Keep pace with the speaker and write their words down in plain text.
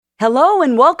Hello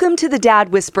and welcome to the Dad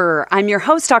Whisperer. I'm your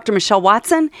host, Dr. Michelle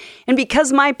Watson, and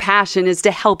because my passion is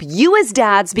to help you as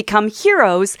dads become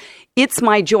heroes, it's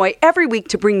my joy every week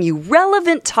to bring you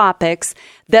relevant topics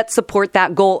that support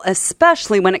that goal,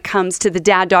 especially when it comes to the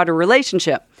dad-daughter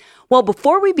relationship. Well,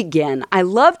 before we begin, I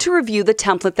love to review the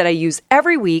template that I use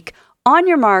every week. On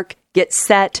your mark, get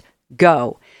set,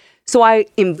 go. So I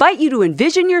invite you to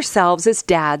envision yourselves as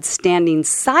dads standing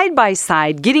side by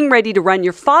side, getting ready to run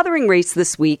your fathering race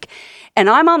this week. And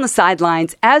I'm on the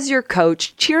sidelines as your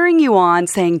coach, cheering you on,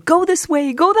 saying, go this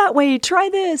way, go that way, try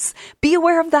this, be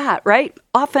aware of that, right?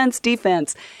 Offense,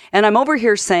 defense. And I'm over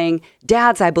here saying,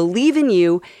 dads, I believe in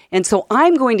you. And so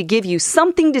I'm going to give you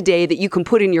something today that you can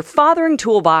put in your fathering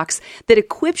toolbox that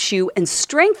equips you and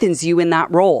strengthens you in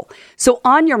that role. So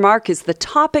on your mark is the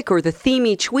topic or the theme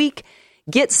each week.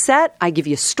 Get set. I give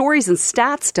you stories and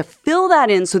stats to fill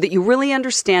that in so that you really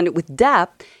understand it with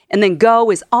depth. And then go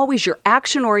is always your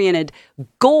action-oriented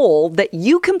goal that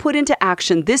you can put into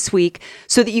action this week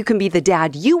so that you can be the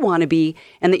dad you want to be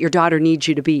and that your daughter needs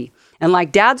you to be. And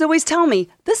like dads always tell me,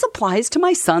 this applies to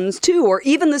my sons too. Or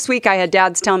even this week I had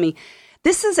dads tell me,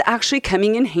 this is actually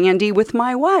coming in handy with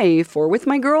my wife or with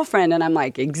my girlfriend. And I'm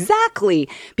like, exactly,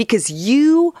 because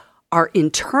you are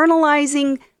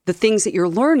internalizing the things that you're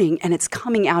learning, and it's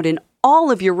coming out in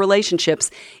all of your relationships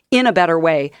in a better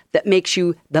way that makes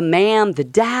you the man, the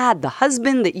dad, the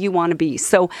husband that you want to be.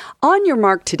 So on your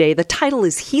mark today, the title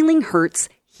is Healing Hurts,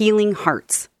 Healing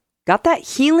Hearts. Got that?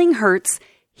 Healing Hurts,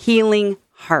 Healing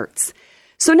Hearts.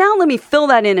 So now let me fill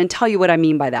that in and tell you what I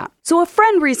mean by that. So a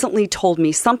friend recently told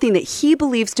me something that he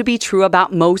believes to be true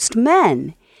about most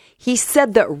men. He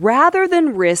said that rather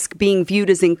than risk being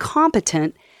viewed as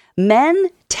incompetent, men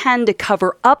tend to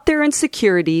cover up their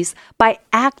insecurities by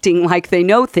acting like they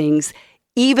know things,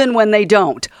 even when they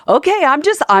don't. Okay,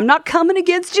 I'm not coming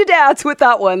against you dads with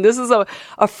that one. This is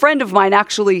a friend of mine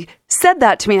actually said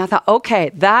that to me. I thought, okay,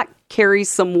 that carries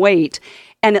some weight,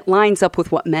 and it lines up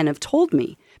with what men have told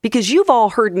me. Because you've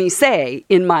all heard me say,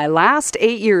 in my last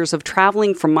 8 years of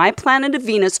traveling from my planet of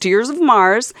Venus to yours of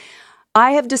Mars,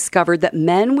 I have discovered that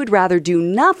men would rather do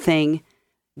nothing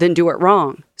than do it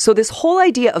wrong. So this whole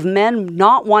idea of men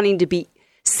not wanting to be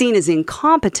seen as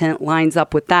incompetent lines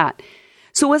up with that.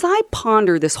 So as I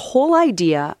ponder this whole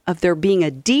idea of there being a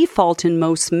default in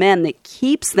most men that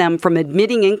keeps them from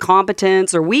admitting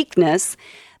incompetence or weakness,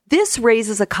 this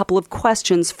raises a couple of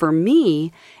questions for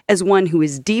me as one who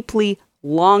is deeply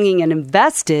longing and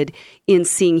invested in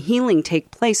seeing healing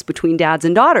take place between dads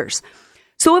and daughters.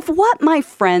 So if what my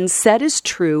friend said is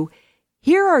true,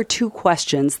 here are two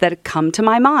questions that come to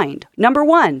my mind. Number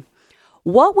one,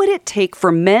 what would it take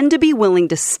for men to be willing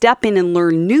to step in and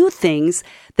learn new things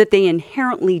that they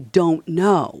inherently don't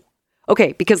know?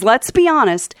 Okay, because let's be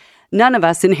honest, none of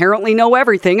us inherently know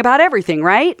everything about everything,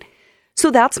 right? So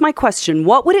that's my question.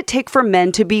 What would it take for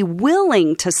men to be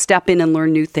willing to step in and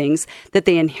learn new things that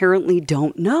they inherently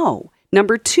don't know?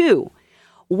 Number two,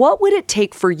 what would it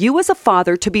take for you as a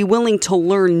father to be willing to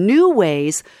learn new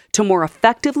ways to more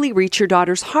effectively reach your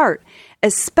daughter's heart,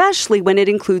 especially when it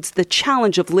includes the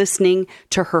challenge of listening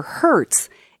to her hurts,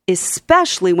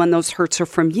 especially when those hurts are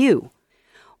from you?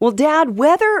 Well, Dad,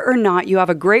 whether or not you have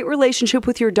a great relationship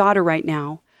with your daughter right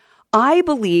now, I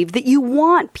believe that you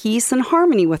want peace and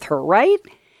harmony with her, right?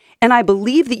 And I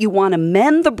believe that you want to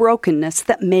mend the brokenness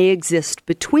that may exist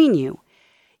between you.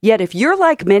 Yet if you're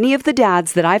like many of the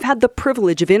dads that I've had the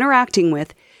privilege of interacting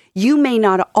with, you may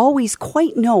not always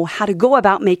quite know how to go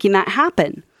about making that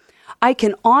happen. I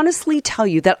can honestly tell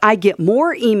you that I get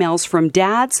more emails from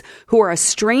dads who are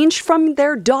estranged from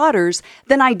their daughters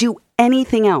than I do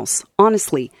anything else,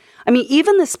 honestly. I mean,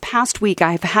 even this past week,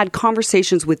 I've had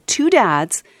conversations with two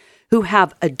dads who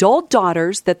have adult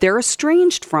daughters that they're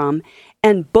estranged from,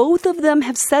 and both of them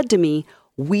have said to me,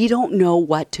 we don't know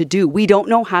what to do. We don't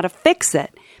know how to fix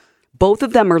it. Both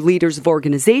of them are leaders of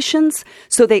organizations,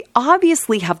 so they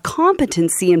obviously have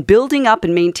competency in building up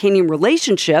and maintaining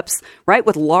relationships, right,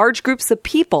 with large groups of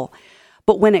people.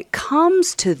 But when it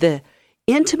comes to the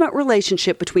intimate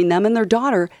relationship between them and their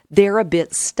daughter, they're a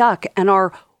bit stuck and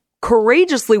are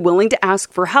courageously willing to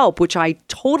ask for help, which I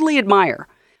totally admire.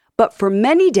 But for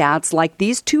many dads like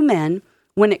these two men,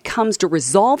 when it comes to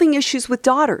resolving issues with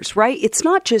daughters, right, it's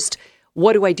not just,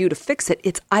 what do I do to fix it?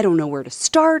 It's, I don't know where to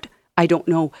start. I don't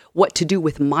know what to do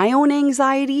with my own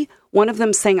anxiety. One of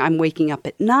them saying, I'm waking up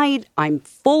at night. I'm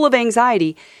full of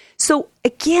anxiety. So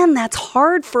again, that's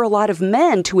hard for a lot of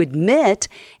men to admit,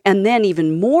 and then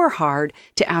even more hard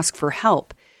to ask for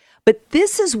help. But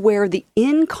this is where the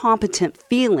incompetent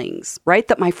feelings, right,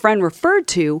 that my friend referred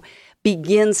to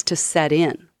begins to set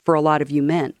in for a lot of you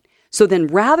men. So then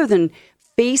rather than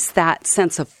face that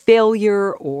sense of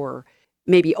failure or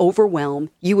maybe overwhelm,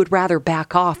 you would rather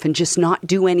back off and just not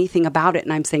do anything about it.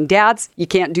 And I'm saying, dads, you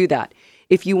can't do that.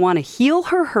 If you want to heal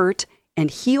her hurt and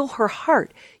heal her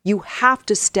heart, you have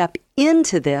to step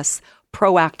into this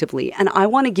proactively. And I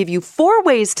want to give you 4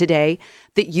 ways today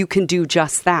that you can do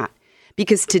just that.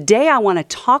 Because today I want to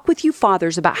talk with you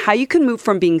fathers about how you can move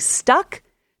from being stuck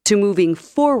to moving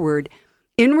forward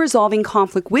in resolving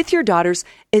conflict with your daughters,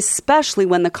 especially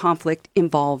when the conflict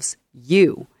involves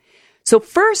you. So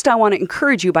first, I want to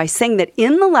encourage you by saying that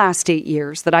in the last 8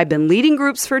 years that I've been leading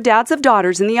groups for dads of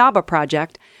daughters in the Abba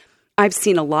Project, I've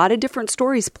seen a lot of different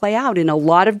stories play out in a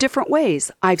lot of different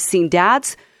ways. I've seen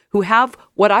dads who have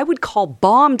what I would call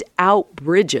bombed out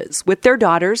bridges with their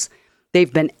daughters.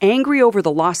 They've been angry over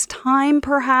the lost time,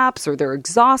 perhaps, or they're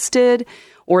exhausted,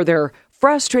 or they're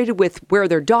frustrated with where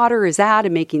their daughter is at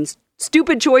and making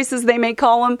stupid choices, they may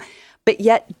call them. But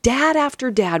yet, dad after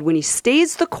dad, when he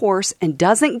stays the course and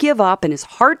doesn't give up and his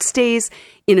heart stays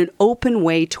in an open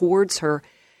way towards her,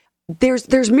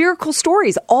 there's miracle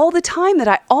stories all the time that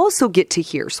I also get to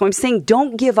hear. So I'm saying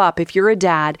don't give up if you're a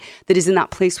dad that is in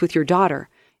that place with your daughter.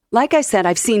 Like I said,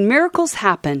 I've seen miracles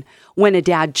happen when a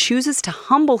dad chooses to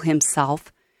humble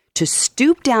himself, to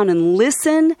stoop down and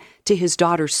listen to his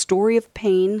daughter's story of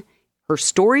pain, her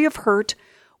story of hurt,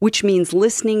 which means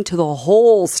listening to the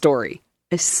whole story,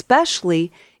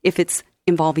 especially if it's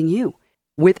involving you.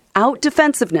 Without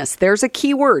defensiveness, there's a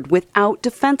key word, without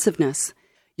defensiveness.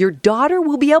 Your daughter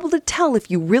will be able to tell if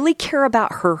you really care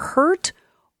about her hurt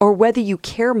or whether you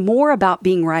care more about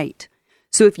being right.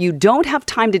 So if you don't have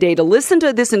time today to listen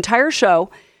to this entire show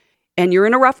and you're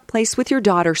in a rough place with your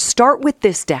daughter, start with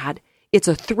this, Dad. It's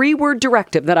a 3-word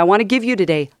directive that I want to give you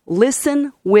today.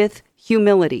 Listen with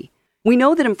humility. We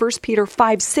know that in 1 Peter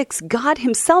 5:6, God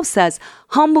himself says,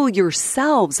 humble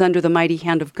yourselves under the mighty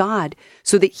hand of God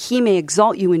so that he may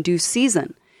exalt you in due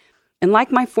season. And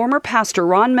like my former pastor,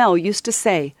 Ron Mell, used to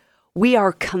say, we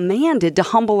are commanded to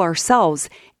humble ourselves.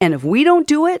 And if we don't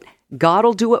do it, God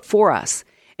will do it for us.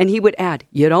 And he would add,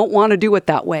 you don't want to do it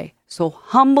that way. So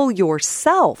humble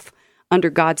yourself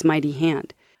under God's mighty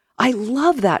hand. I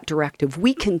love that directive.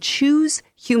 We can choose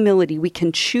humility. We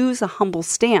can choose a humble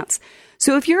stance.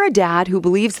 So if you're a dad who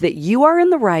believes that you are in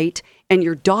the right and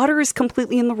your daughter is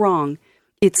completely in the wrong,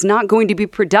 it's not going to be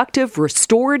productive,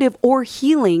 restorative, or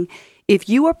healing if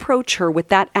you approach her with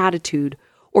that attitude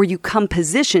or you come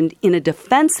positioned in a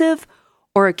defensive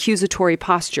or accusatory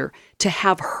posture to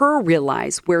have her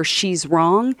realize where she's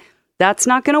wrong. That's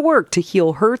not going to work to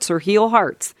heal hurts or heal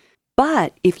hearts.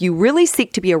 But if you really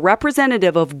seek to be a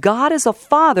representative of God as a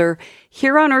father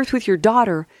here on earth with your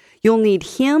daughter, you'll need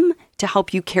him to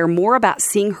help you care more about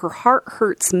seeing her heart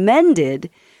hurts mended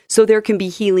so there can be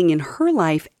healing in her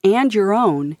life and your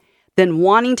own than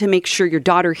wanting to make sure your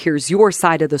daughter hears your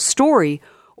side of the story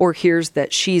or hears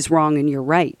that she's wrong and you're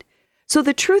right. So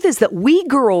the truth is that we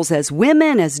girls, as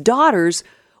women, as daughters,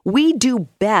 we do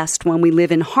best when we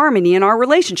live in harmony in our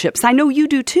relationships. I know you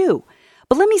do too.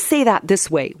 But let me say that this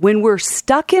way. When we're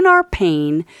stuck in our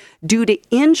pain due to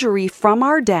injury from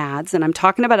our dads, and I'm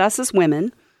talking about us as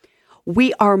women,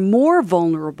 we are more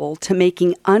vulnerable to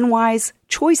making unwise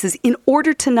choices in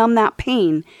order to numb that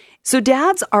pain. So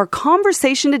dads, our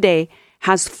conversation today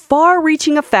has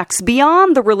far-reaching effects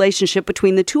beyond the relationship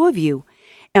between the two of you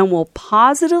and will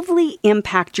positively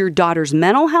impact your daughter's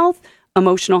mental health,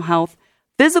 emotional health,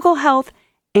 physical health,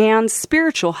 and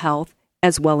spiritual health,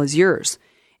 as well as yours.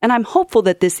 And I'm hopeful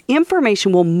that this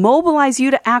information will mobilize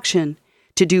you to action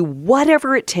to do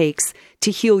whatever it takes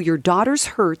to heal your daughter's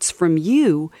hurts from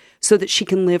you so that she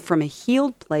can live from a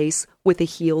healed place with a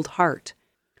healed heart.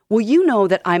 Well, you know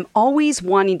that I'm always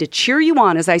wanting to cheer you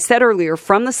on, as I said earlier,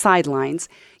 from the sidelines,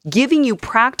 giving you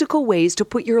practical ways to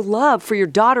put your love for your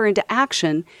daughter into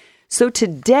action. So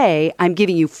today, I'm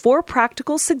giving you 4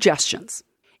 practical suggestions,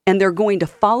 and they're going to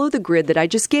follow the grid that I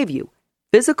just gave you: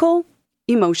 physical,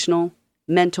 emotional,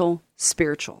 mental,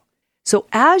 spiritual. So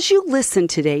as you listen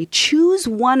today, choose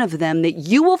one of them that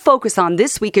you will focus on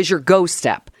this week as your go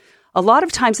step. A lot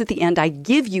of times at the end, I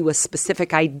give you a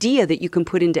specific idea that you can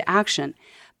put into action.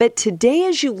 But today,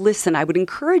 as you listen, I would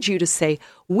encourage you to say,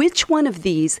 which one of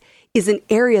these is an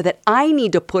area that I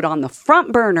need to put on the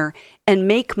front burner and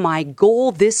make my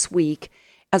goal this week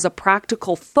as a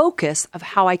practical focus of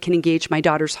how I can engage my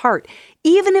daughter's heart.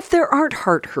 Even if there aren't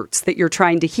heart hurts that you're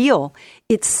trying to heal,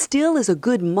 it still is a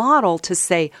good model to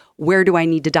say, where do I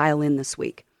need to dial in this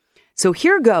week? So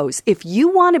here goes. If you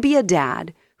want to be a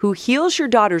dad who heals your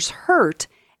daughter's hurt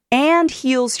and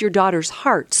heals your daughter's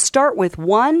heart, start with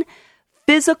 1,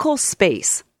 physical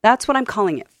space. That's what I'm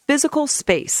calling it, physical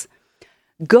space.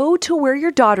 Go to where your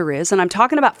daughter is, and I'm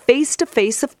talking about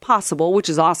face-to-face if possible, which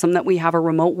is awesome that we have a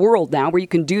remote world now where you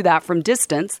can do that from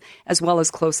distance as well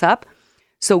as close up.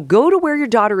 So go to where your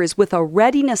daughter is with a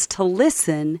readiness to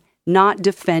listen, not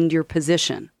defend your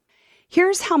position.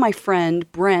 Here's how my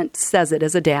friend Brent says it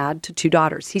as a dad to 2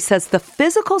 daughters. He says, the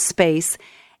physical space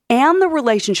and the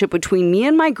relationship between me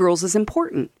and my girls is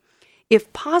important.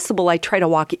 If possible, I try to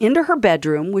walk into her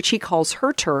bedroom, which he calls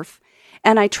her turf,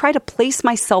 and I try to place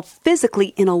myself physically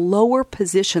in a lower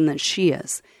position than she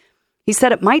is. He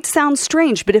said it might sound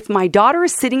strange, but if my daughter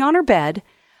is sitting on her bed,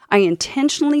 I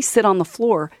intentionally sit on the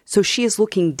floor so she is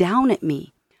looking down at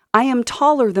me. I am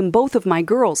taller than both of my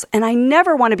girls, and I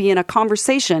never want to be in a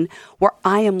conversation where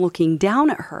I am looking down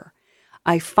at her.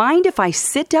 I find if I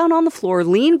sit down on the floor,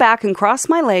 lean back, and cross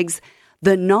my legs,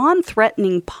 the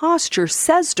non-threatening posture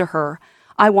says to her,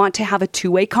 I want to have a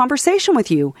two-way conversation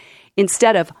with you,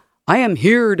 instead of, I am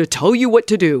here to tell you what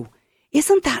to do.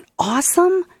 Isn't that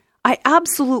awesome? I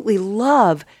absolutely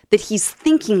love that he's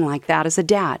thinking like that as a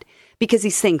dad, because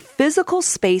he's saying physical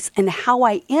space and how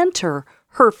I enter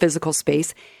her physical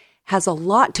space has a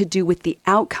lot to do with the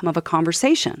outcome of a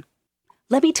conversation.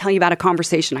 Let me tell you about a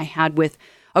conversation I had with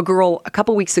a girl a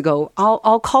couple weeks ago.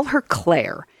 I'll call her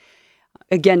Claire,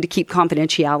 again, to keep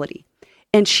confidentiality.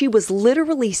 And she was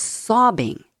literally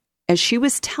sobbing as she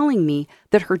was telling me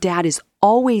that her dad is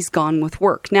always gone with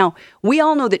work. Now, we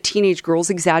all know that teenage girls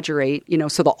exaggerate,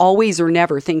 so the always or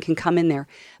never thing can come in there.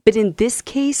 But in this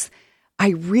case, I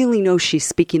really know she's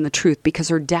speaking the truth because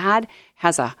her dad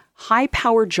has a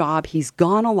high-powered job. He's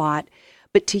gone a lot.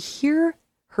 But to hear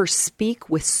her speak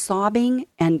with sobbing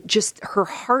and just her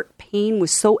heart pain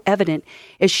was so evident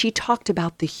as she talked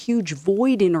about the huge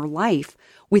void in her life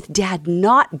with dad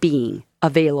not being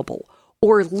available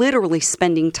or literally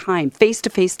spending time,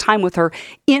 face-to-face time with her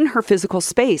in her physical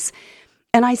space.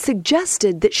 And I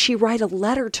suggested that she write a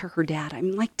letter to her dad.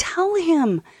 I'm like, tell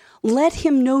him, let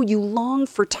him know you long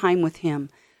for time with him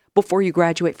before you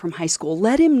graduate from high school.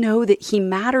 Let him know that he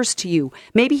matters to you.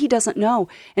 Maybe he doesn't know.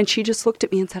 And she just looked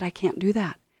at me and said, I can't do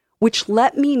that, which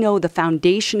let me know the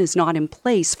foundation is not in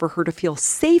place for her to feel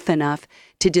safe enough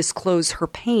to disclose her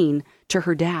pain to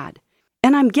her dad.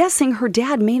 And I'm guessing her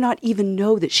dad may not even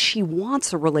know that she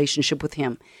wants a relationship with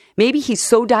him. Maybe he's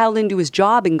so dialed into his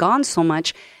job and gone so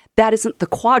much, that isn't the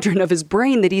quadrant of his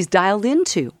brain that he's dialed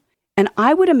into. And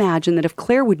I would imagine that if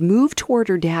Claire would move toward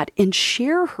her dad and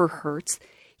share her hurts,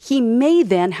 he may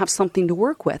then have something to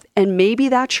work with. And maybe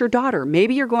that's your daughter.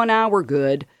 Maybe you're going, we're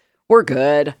good. We're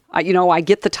good. I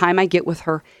get the time I get with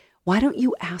her. Why don't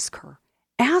you ask her?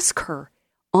 Ask her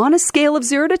on a scale of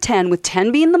 0 to 10, with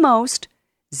 10 being the most,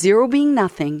 0 being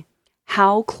nothing,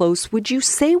 how close would you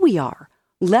say we are?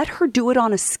 Let her do it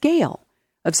on a scale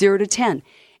of 0 to 10.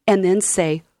 And then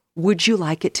say, would you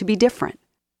like it to be different?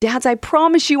 Dads, I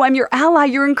promise you, I'm your ally,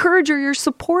 your encourager, your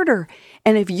supporter.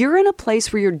 And if you're in a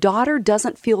place where your daughter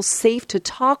doesn't feel safe to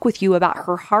talk with you about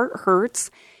her heart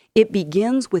hurts, it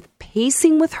begins with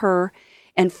pacing with her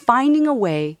and finding a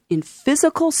way in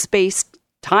physical space,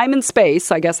 time and space,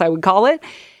 I guess I would call it,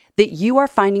 that you are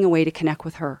finding a way to connect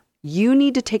with her. You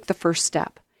need to take the first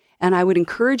step. And I would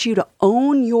encourage you to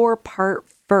own your part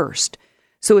first.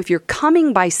 So if you're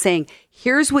coming by saying,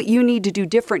 here's what you need to do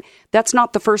different, that's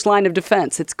not the first line of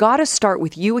defense. It's got to start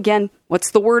with you again. What's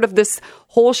the word of this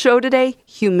whole show today?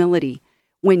 Humility.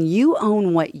 When you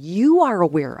own what you are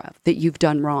aware of that you've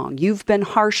done wrong, you've been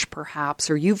harsh perhaps,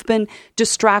 or you've been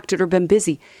distracted or been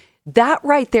busy, that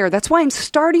right there, that's why I'm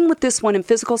starting with this one in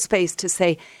physical space to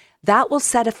say that will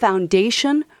set a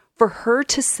foundation for her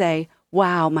to say,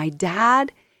 wow, my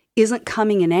dad isn't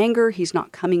coming in anger. He's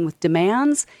not coming with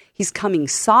demands. He's coming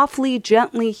softly,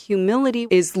 gently. Humility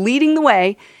is leading the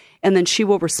way, and then she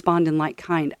will respond in like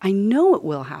kind. I know it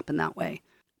will happen that way.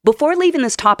 Before leaving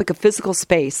this topic of physical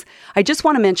space, I just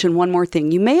want to mention one more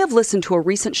thing. You may have listened to a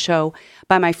recent show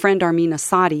by my friend Armin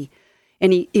Asadi,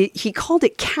 and he called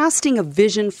it Casting a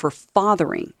Vision for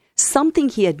Fathering, something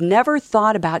he had never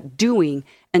thought about doing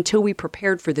until we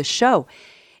prepared for this show.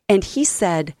 And he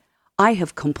said, I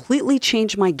have completely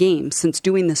changed my game since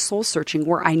doing this soul searching,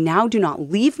 where I now do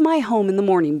not leave my home in the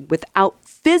morning without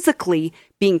physically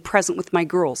being present with my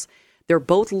girls. They're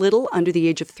both little, under the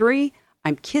age of 3.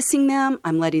 I'm kissing them.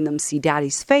 I'm letting them see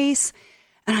daddy's face.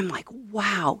 And I'm like,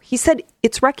 wow. He said,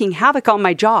 it's wreaking havoc on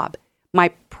my job. My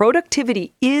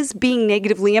productivity is being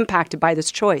negatively impacted by this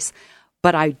choice,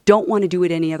 but I don't want to do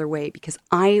it any other way because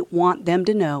I want them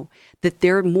to know that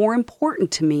they're more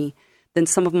important to me than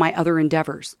some of my other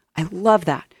endeavors. I love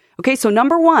that. Okay, so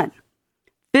number 1,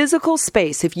 physical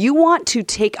space. If you want to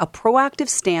take a proactive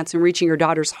stance in reaching your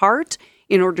daughter's heart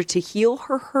in order to heal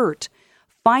her hurt,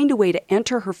 find a way to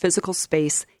enter her physical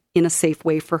space in a safe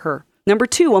way for her. Number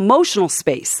 2, emotional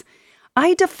space.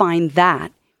 I define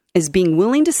that as being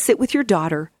willing to sit with your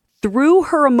daughter through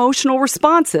her emotional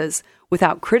responses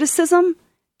without criticism,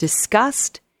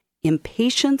 disgust,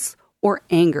 impatience, or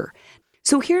anger.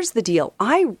 So here's the deal.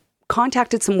 I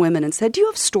contacted some women and said, do you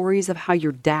have stories of how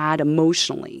your dad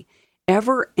emotionally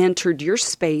ever entered your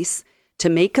space to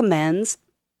make amends,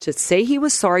 to say he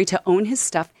was sorry, to own his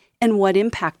stuff, and what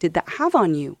impact did that have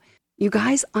on you? You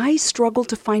guys, I struggled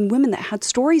to find women that had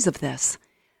stories of this.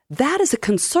 That is a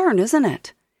concern, isn't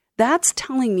it? That's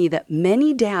telling me that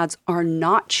many dads are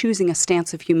not choosing a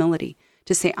stance of humility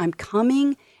to say, I'm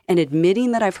coming and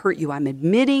admitting that I've hurt you. I'm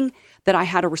admitting that I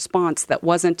had a response that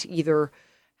wasn't either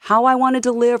how I wanted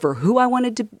to live or who I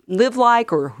wanted to live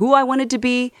like or who I wanted to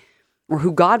be or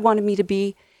who God wanted me to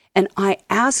be. And I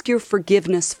ask your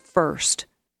forgiveness first.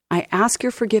 I ask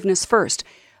your forgiveness first.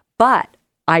 But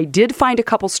I did find a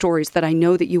couple stories that I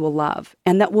know that you will love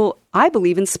and that will, I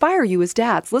believe, inspire you as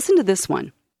dads. Listen to this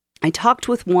one. I talked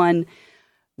with one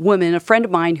woman, a friend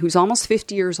of mine who's almost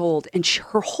 50 years old, and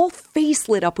her whole face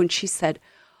lit up when she said,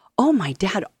 oh, my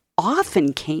dad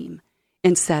often came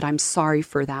and said, I'm sorry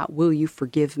for that. Will you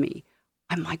forgive me?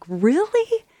 I'm like,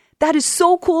 really? That is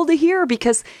so cool to hear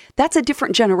because that's a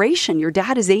different generation. Your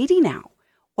dad is 80 now.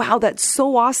 Wow, that's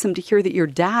so awesome to hear that your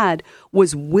dad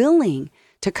was willing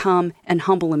to come and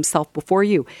humble himself before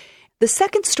you. The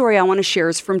second story I want to share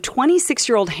is from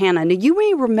 26-year-old Hannah. Now, you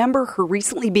may remember her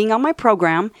recently being on my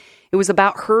program. It was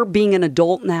about her being an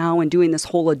adult now and doing this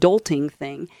whole adulting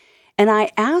thing. And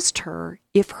I asked her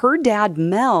if her dad,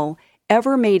 Mel,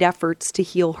 ever made efforts to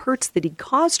heal hurts that he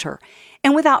caused her.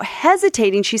 And without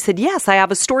hesitating, she said, yes, I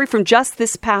have a story from just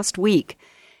this past week.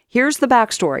 Here's the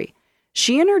backstory.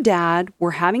 She and her dad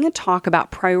were having a talk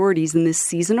about priorities in this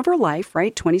season of her life,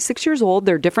 right? 26 years old.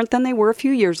 They're different than they were a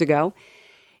few years ago.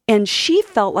 And she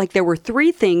felt like there were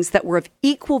 3 things that were of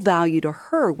equal value to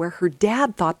her, where her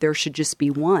dad thought there should just be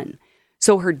one.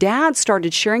 So her dad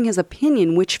started sharing his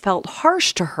opinion, which felt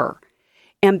harsh to her.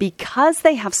 And because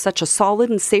they have such a solid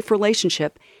and safe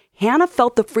relationship, Hannah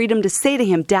felt the freedom to say to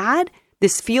him, Dad,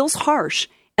 this feels harsh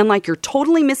and like you're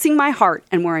totally missing my heart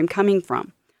and where I'm coming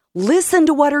from. Listen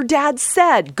to what her dad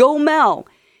said. Go, Mel.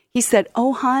 He said,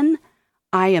 oh, hun,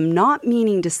 I am not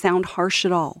meaning to sound harsh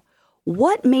at all.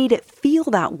 What made it feel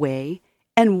that way?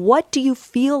 And what do you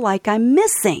feel like I'm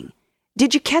missing?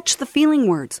 Did you catch the feeling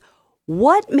words?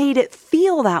 What made it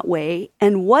feel that way?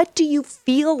 And what do you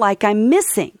feel like I'm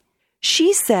missing?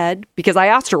 She said, because I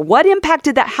asked her, what impact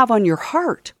did that have on your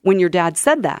heart when your dad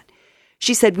said that?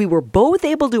 She said, we were both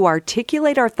able to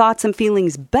articulate our thoughts and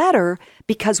feelings better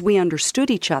because we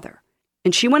understood each other.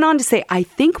 And she went on to say, I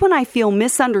think when I feel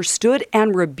misunderstood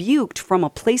and rebuked from a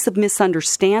place of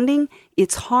misunderstanding,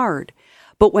 it's hard.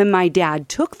 But when my dad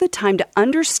took the time to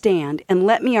understand and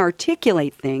let me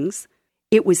articulate things,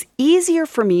 it was easier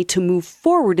for me to move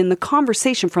forward in the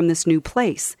conversation from this new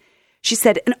place. She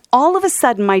said, and all of a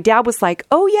sudden my dad was like,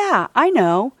 oh yeah, I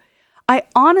know. I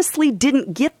honestly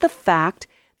didn't get the fact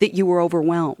that you were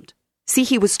overwhelmed. See,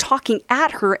 he was talking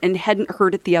at her and hadn't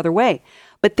heard it the other way.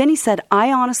 But then he said,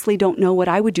 I honestly don't know what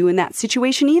I would do in that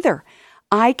situation either.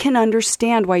 I can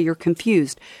understand why you're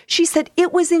confused. She said,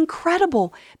 it was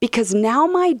incredible because now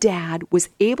my dad was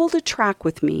able to track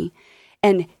with me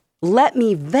and let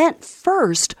me vent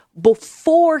first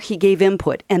before he gave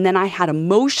input. And then I had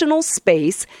emotional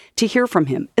space to hear from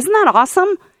him. Isn't that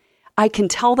awesome? I can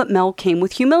tell that Mel came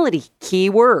with humility. Key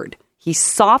word. He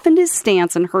softened his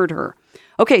stance and heard her.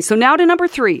 Okay, so now to number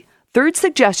 3. Third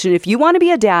suggestion, if you want to be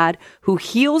a dad who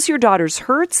heals your daughter's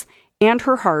hurts and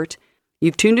her heart,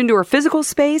 you've tuned into her physical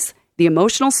space, the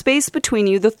emotional space between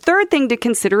you. The third thing to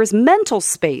consider is mental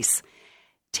space.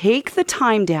 Take the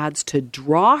time, dads, to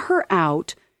draw her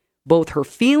out, both her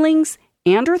feelings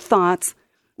and her thoughts,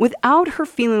 without her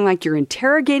feeling like you're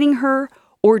interrogating her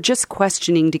or just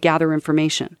questioning to gather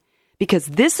information. Because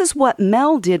this is what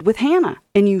Mel did with Hannah,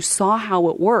 and you saw how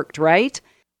it worked, right?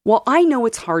 Well, I know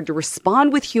it's hard to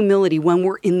respond with humility when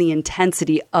we're in the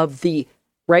intensity of the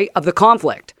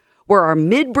conflict, where our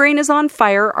midbrain is on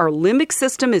fire, our limbic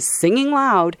system is singing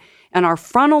loud, and our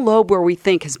frontal lobe, where we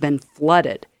think, has been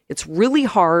flooded. It's really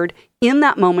hard in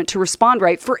that moment to respond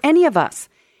right for any of us.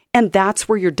 And that's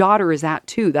where your daughter is at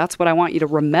too. That's what I want you to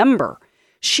remember.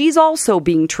 She's also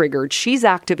being triggered. She's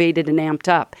activated and amped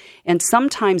up. And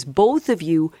sometimes both of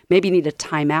you maybe need a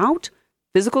timeout,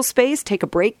 physical space, take a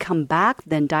break, come back,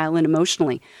 then dial in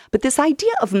emotionally. But this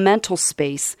idea of mental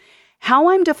space, how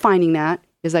I'm defining that,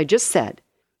 as I just said,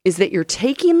 is that you're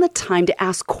taking the time to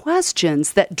ask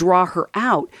questions that draw her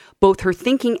out, both her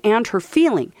thinking and her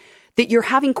feeling. that you're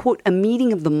having, quote, a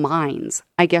meeting of the minds,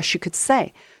 I guess you could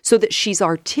say, so that she's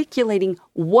articulating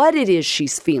what it is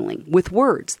she's feeling with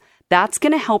words. That's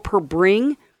going to help her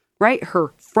bring, right,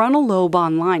 her frontal lobe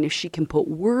online if she can put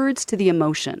words to the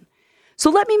emotion. So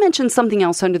let me mention something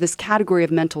else under this category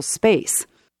of mental space.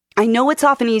 I know it's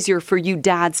often easier for you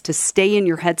dads to stay in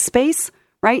your head space,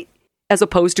 right, as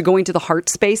opposed to going to the heart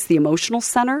space, the emotional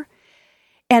center.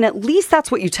 And at least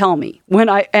that's what you tell me when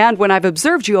I've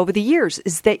observed you over the years,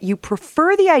 is that you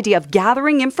prefer the idea of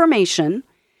gathering information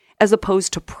as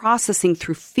opposed to processing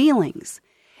through feelings.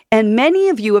 And many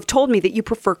of you have told me that you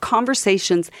prefer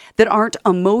conversations that aren't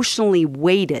emotionally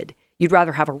weighted. You'd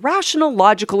rather have a rational,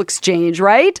 logical exchange,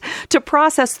 right? To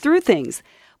process through things.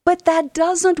 But that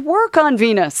doesn't work on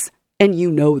Venus. And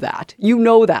you know that. You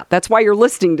know that. That's why you're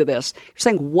listening to this. You're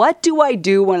saying, what do I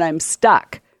do when I'm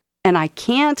stuck? And I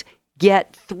can't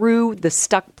get through the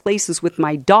stuck places with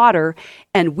my daughter,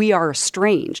 and we are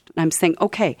estranged. And I'm saying,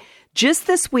 okay, just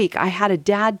this week, I had a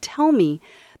dad tell me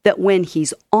that when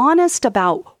he's honest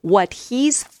about what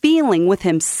he's feeling with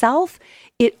himself,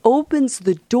 it opens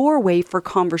the doorway for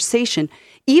conversation,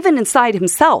 even inside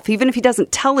himself, even if he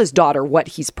doesn't tell his daughter what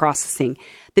he's processing,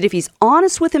 that if he's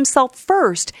honest with himself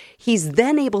first, he's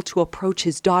then able to approach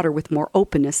his daughter with more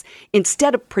openness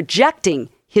instead of projecting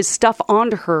his stuff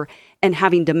onto her and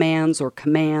having demands or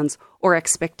commands or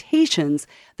expectations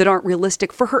that aren't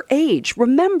realistic for her age.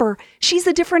 Remember, she's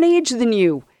a different age than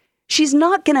you. She's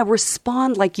not going to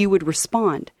respond like you would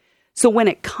respond. So when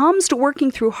it comes to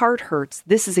working through heart hurts,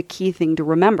 this is a key thing to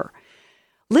remember.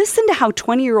 Listen to how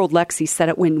 20-year-old Lexi said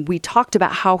it when we talked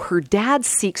about how her dad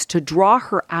seeks to draw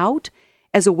her out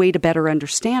as a way to better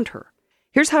understand her.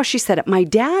 Here's how she said it. My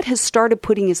dad has started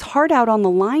putting his heart out on the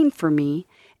line for me,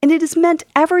 and it has meant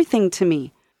everything to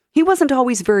me. He wasn't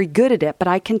always very good at it, but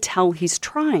I can tell he's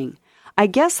trying. I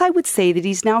guess I would say that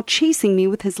he's now chasing me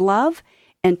with his love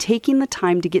and taking the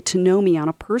time to get to know me on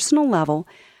a personal level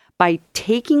by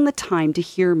taking the time to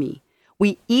hear me.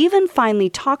 We even finally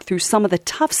talked through some of the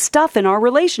tough stuff in our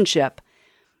relationship.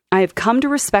 I have come to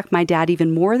respect my dad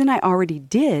even more than I already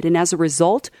did, and as a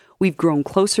result, we've grown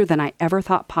closer than I ever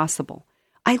thought possible.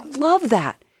 I love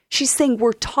that. She's saying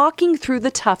we're talking through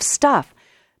the tough stuff.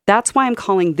 That's why I'm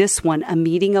calling this one a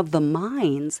meeting of the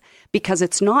minds, because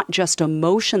it's not just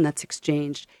emotion that's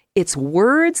exchanged. It's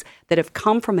words that have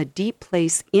come from a deep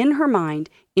place in her mind,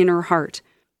 in her heart.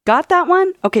 Got that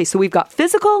one? Okay, so we've got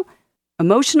physical,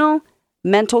 emotional,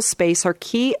 mental space are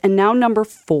key. And now number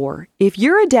 4, if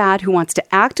you're a dad who wants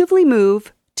to actively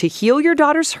move to heal your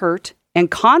daughter's hurt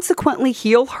and consequently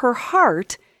heal her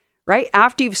heart, right,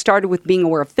 after you've started with being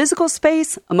aware of physical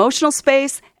space, emotional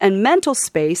space, and mental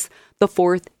space, the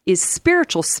 4th is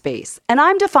spiritual space. And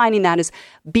I'm defining that as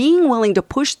being willing to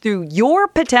push through your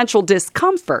potential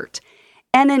discomfort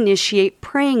and initiate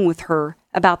praying with her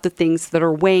about the things that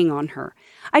are weighing on her.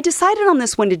 I decided on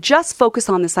this one to just focus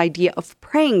on this idea of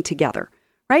praying together,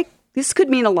 right? This could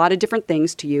mean a lot of different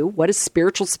things to you. What does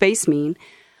spiritual space mean?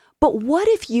 But what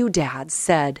if you, Dad,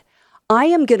 said, I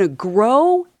am going to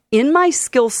grow in my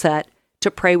skill set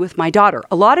to pray with my daughter?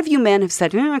 A lot of you men have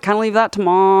said, I kind of leave that to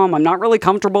mom. I'm not really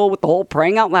comfortable with the whole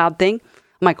praying out loud thing.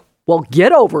 I'm like, well,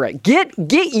 get over it. Get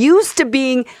used to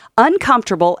being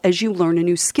uncomfortable as you learn a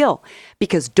new skill.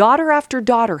 Because daughter after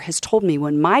daughter has told me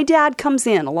when my dad comes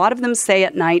in, a lot of them say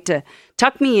at night to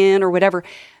tuck me in or whatever,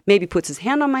 maybe puts his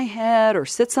hand on my head or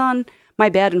sits on my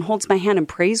bed and holds my hand and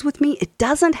prays with me. It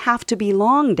doesn't have to be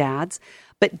long, dads,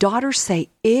 but daughters say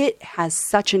it has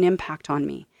such an impact on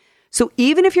me. So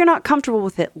even if you're not comfortable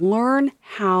with it, learn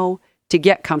how to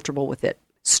get comfortable with it.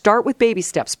 Start with baby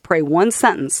steps. Pray 1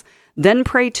 sentence, then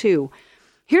pray 2.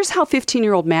 Here's how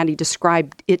 15-year-old Maddie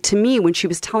described it to me when she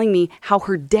was telling me how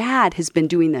her dad has been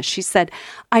doing this. She said,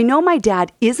 I know my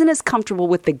dad isn't as comfortable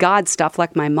with the God stuff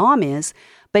like my mom is,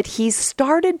 but he's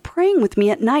started praying with me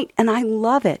at night, and I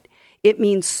love it. It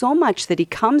means so much that he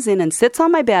comes in and sits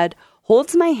on my bed,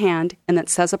 holds my hand, and then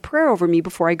says a prayer over me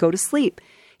before I go to sleep.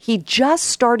 He just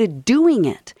started doing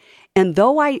it. And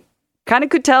though I kind of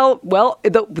could tell,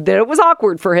 that it was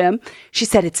awkward for him, she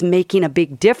said it's making a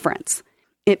big difference.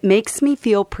 It makes me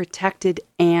feel protected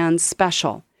and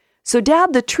special. So,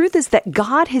 Dad, the truth is that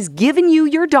God has given you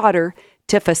your daughter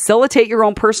to facilitate your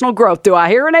own personal growth. Do I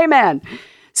hear an amen?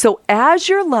 So as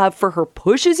your love for her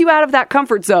pushes you out of that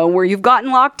comfort zone where you've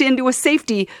gotten locked into a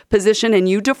safety position and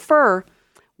you defer,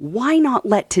 why not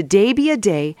let today be a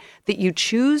day that you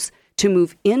choose to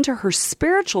move into her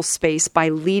spiritual space by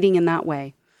leading in that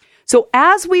way? So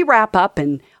as we wrap up,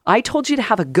 and I told you to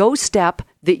have a go step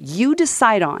that you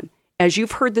decide on as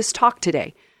you've heard this talk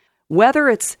today, whether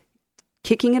it's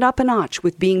kicking it up a notch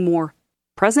with being more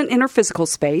present in her physical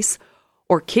space,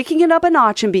 or kicking it up a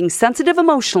notch and being sensitive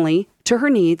emotionally to her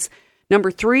needs?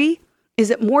 Number 3, is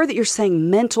it more that you're saying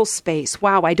mental space?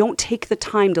 Wow, I don't take the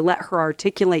time to let her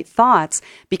articulate thoughts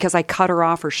because I cut her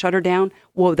off or shut her down.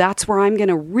 Whoa, that's where I'm going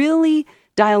to really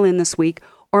dial in this week.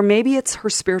 Or maybe it's her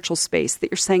spiritual space that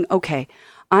you're saying, okay,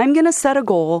 I'm going to set a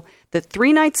goal that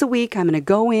 3 nights a week, I'm going to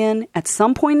go in at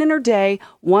some point in her day,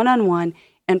 one-on-one,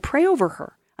 and pray over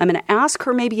her. I'm going to ask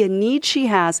her maybe a need she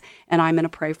has, and I'm going to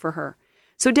pray for her.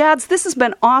 So dads, this has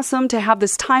been awesome to have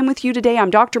this time with you today. I'm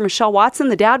Dr. Michelle Watson,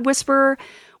 the Dad Whisperer.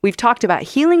 We've talked about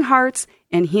healing hearts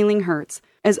and healing hurts.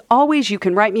 As always, you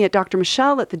can write me at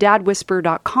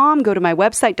drmichelle@thedadwhisperer.com. Go to my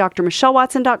website,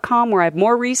 drmichellewatson.com, where I have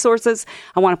more resources.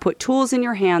 I want to put tools in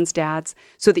your hands, dads,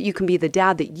 so that you can be the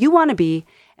dad that you want to be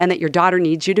and that your daughter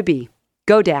needs you to be.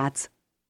 Go, dads.